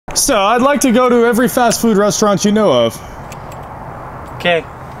So, I'd like to go to every fast food restaurant you know of. Okay.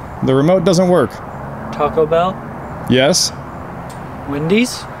 The remote doesn't work. Taco Bell? Yes.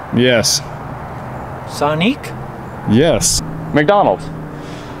 Wendy's? Yes. Sonic? Yes. McDonald's?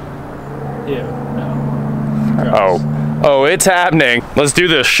 Yeah, no. Oh, it's happening. Let's do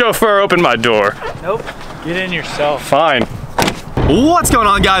this. Chauffeur, open my door. Nope. Get in yourself. Fine. What's going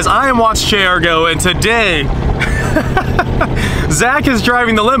on, guys? I am WatchJRGo, and today Zach is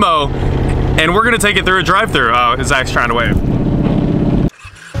driving the limo, and we're gonna take it through a drive-thru. Oh, Zach's trying to wave.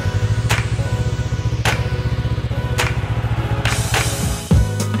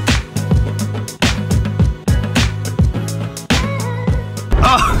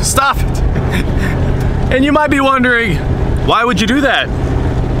 Oh, stop it! And you might be wondering, why would you do that?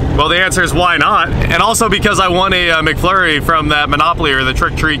 Well, the answer is why not, and also because I won a McFlurry from that Monopoly or the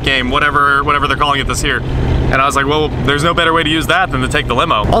Trick Treat game, whatever they're calling it this year. And I was like, well, there's no better way to use that than to take the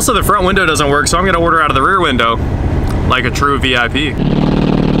limo. Also, the front window doesn't work, so I'm gonna order out of the rear window, like a true VIP.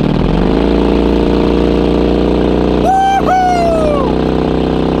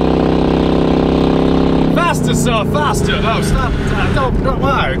 Woohoo! Faster, sir, faster! No, stop! Don't,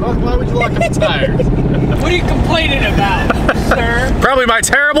 why? Why would you lock up the tires? What are you complaining about, sir? Probably my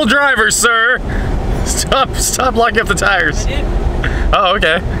terrible driver, sir. Stop locking up the tires. I did. Oh,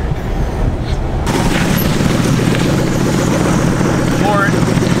 okay. Forward.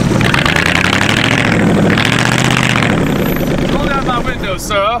 Roll down my window,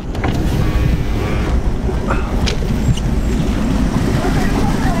 sir.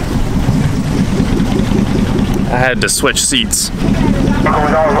 I had to switch seats.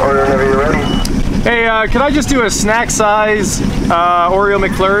 Hey, could I just do a snack size Oreo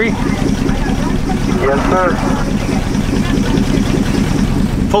McFlurry? Yes, sir.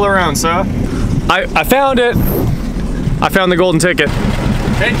 Pull around, sir. I found it. I found the golden ticket.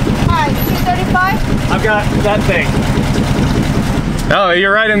 Hey. Hi, 235? I've got that thing. Oh,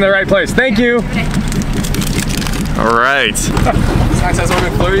 you're right in the right place. Thank you. Okay. All right. Snack size Oreo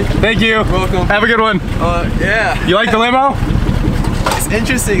McFlurry. Thank you. You're welcome. Have a good one. Yeah. You like the limo? It's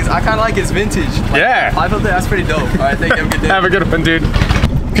interesting. I kind of like it's vintage. Like, Yeah. I felt that's pretty dope. All right, thank you. Have a good day. Have a good one, dude.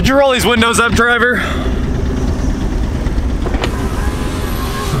 Could you roll these windows up, driver?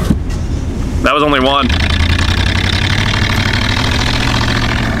 That was only one.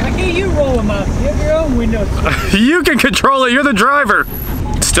 Why can't you roll them up? You have your own windows. You can control it. You're the driver.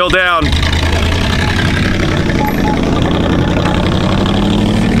 Still down.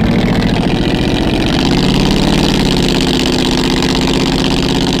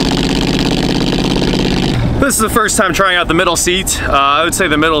 This is the first time trying out the middle seat. I would say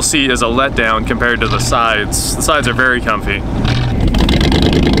the middle seat is a letdown compared to the sides. The sides are very comfy.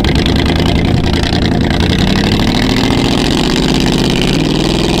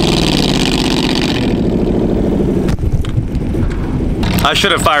 I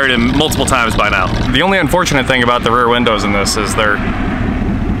should have fired him multiple times by now. The only unfortunate thing about the rear windows in this is they're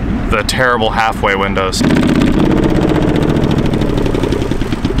the terrible halfway windows.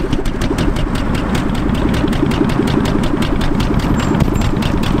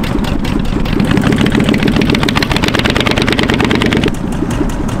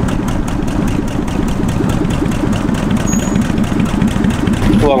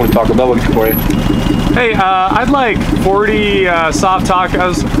 Along with Taco Bell, what can I for you? Hey, I'd like 40 soft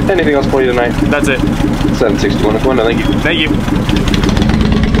tacos. Anything else for you tonight? That's it. 761 if one. Thank you. Thank you.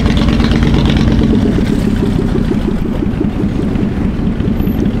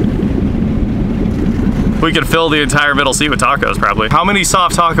 We could fill the entire middle seat with tacos, probably. How many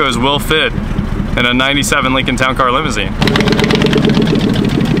soft tacos will fit in a 97 Lincoln Towncar Limousine?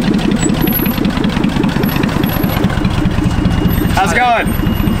 How's it going?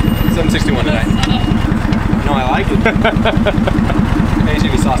 761 tonight. No, I like it. Hey,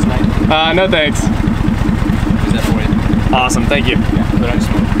 any sauce tonight? No thanks. Is that for you? Awesome, thank you. Yeah, but I just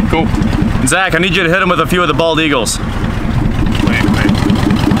smoke. Cool. Zach, I need you to hit him with a few of the bald eagles. Wait.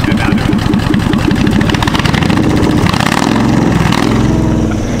 Get down to it.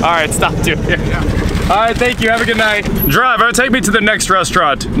 All right, stop doing it. Yeah. All right, thank you. Have a good night. Driver, take me to the next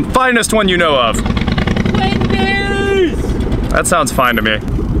restaurant. Finest one you know of. Wendy's! That sounds fine to me.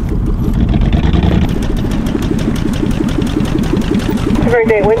 Great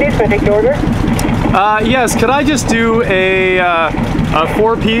day, Wendy's. Can I take your order? Yes, could I just do a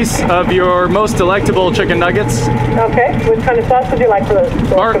 4-piece of your most delectable chicken nuggets? Okay. Which kind of sauce would you like for those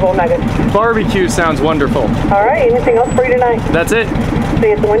delectable nuggets? Barbecue sounds wonderful. All right. Anything else for you tonight? That's it. See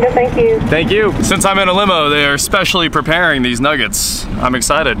you at the window. Thank you. Thank you. Since I'm in a limo, they are specially preparing these nuggets. I'm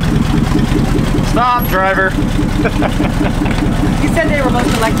excited. Stop, driver. You said they were most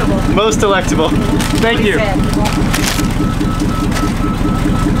delectable. Most delectable. Thank you.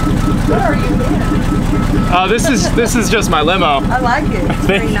 What are you in? Oh, this is just my limo. I like it. It's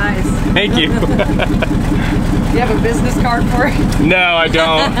very nice. Thank you. You have a business card for it? No, I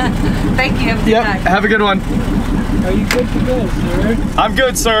don't. Thank you. Have a good Yep. night. Have a good one. Are you good to go, sir? I'm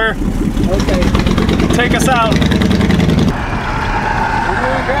good, sir. Okay. Take us out. Where do you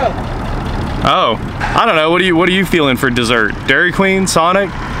want to go? Oh, I don't know. What are you feeling for dessert? Dairy Queen, Sonic?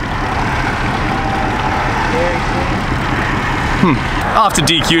 I'll have to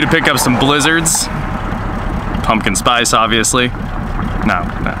DQ to pick up some Blizzards. Pumpkin spice, obviously. No.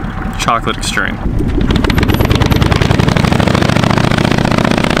 Chocolate Extreme.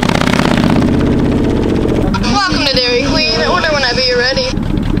 Welcome to Dairy Queen. Order whenever you're ready.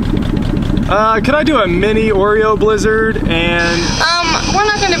 Could I do a mini Oreo Blizzard and... We're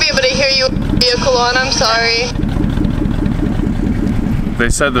not going to be able to hear you vehicle on. I'm sorry. They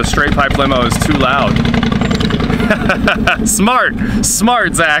said the straight pipe limo is too loud. Smart,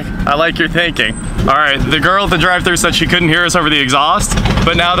 Zach. I like your thinking. All right, the girl at the drive-thru said she couldn't hear us over the exhaust,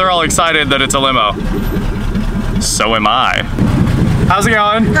 but now they're all excited that it's a limo. So am I. How's it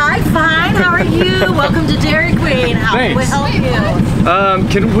going? Hi, fine. How are you? Welcome to Dairy Queen. How can we help you?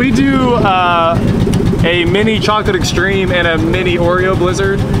 Can we do a mini chocolate extreme and a mini Oreo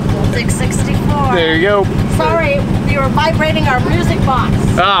Blizzard? 664. There you go. Sorry, we were vibrating our music box.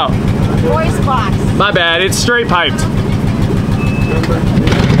 Oh, Voice box. my bad. It's straight piped.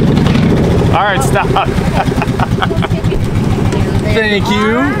 All right, stop. Thank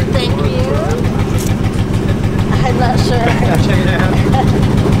you. Thank you. I'm not sure.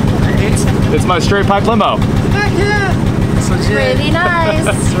 It's my straight pipe limo. Pretty nice.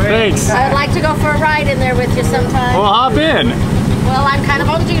 Thanks. I'd like to go for a ride in there with you sometime. Well, hop in. Well, I'm kind of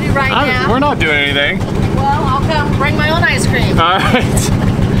on duty right now. We're not doing anything. Well, I'll come bring my own ice cream. All right.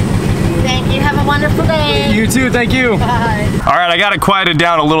 Thank you. Have a wonderful day. You too. Thank you. Bye. All right, I got it quieted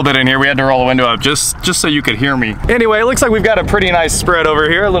down a little bit in here. We had to roll the window up just so you could hear me. Anyway, it looks like we've got a pretty nice spread over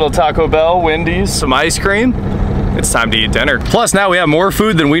here. A little Taco Bell, Wendy's, some ice cream. It's time to eat dinner. Plus, now we have more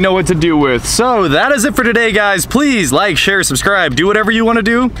food than we know what to do with. So that is it for today, guys. Please like, share, subscribe, do whatever you want to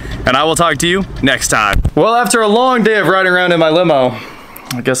do, and I will talk to you next time. Well, after a long day of riding around in my limo,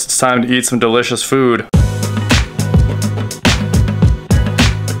 I guess it's time to eat some delicious food.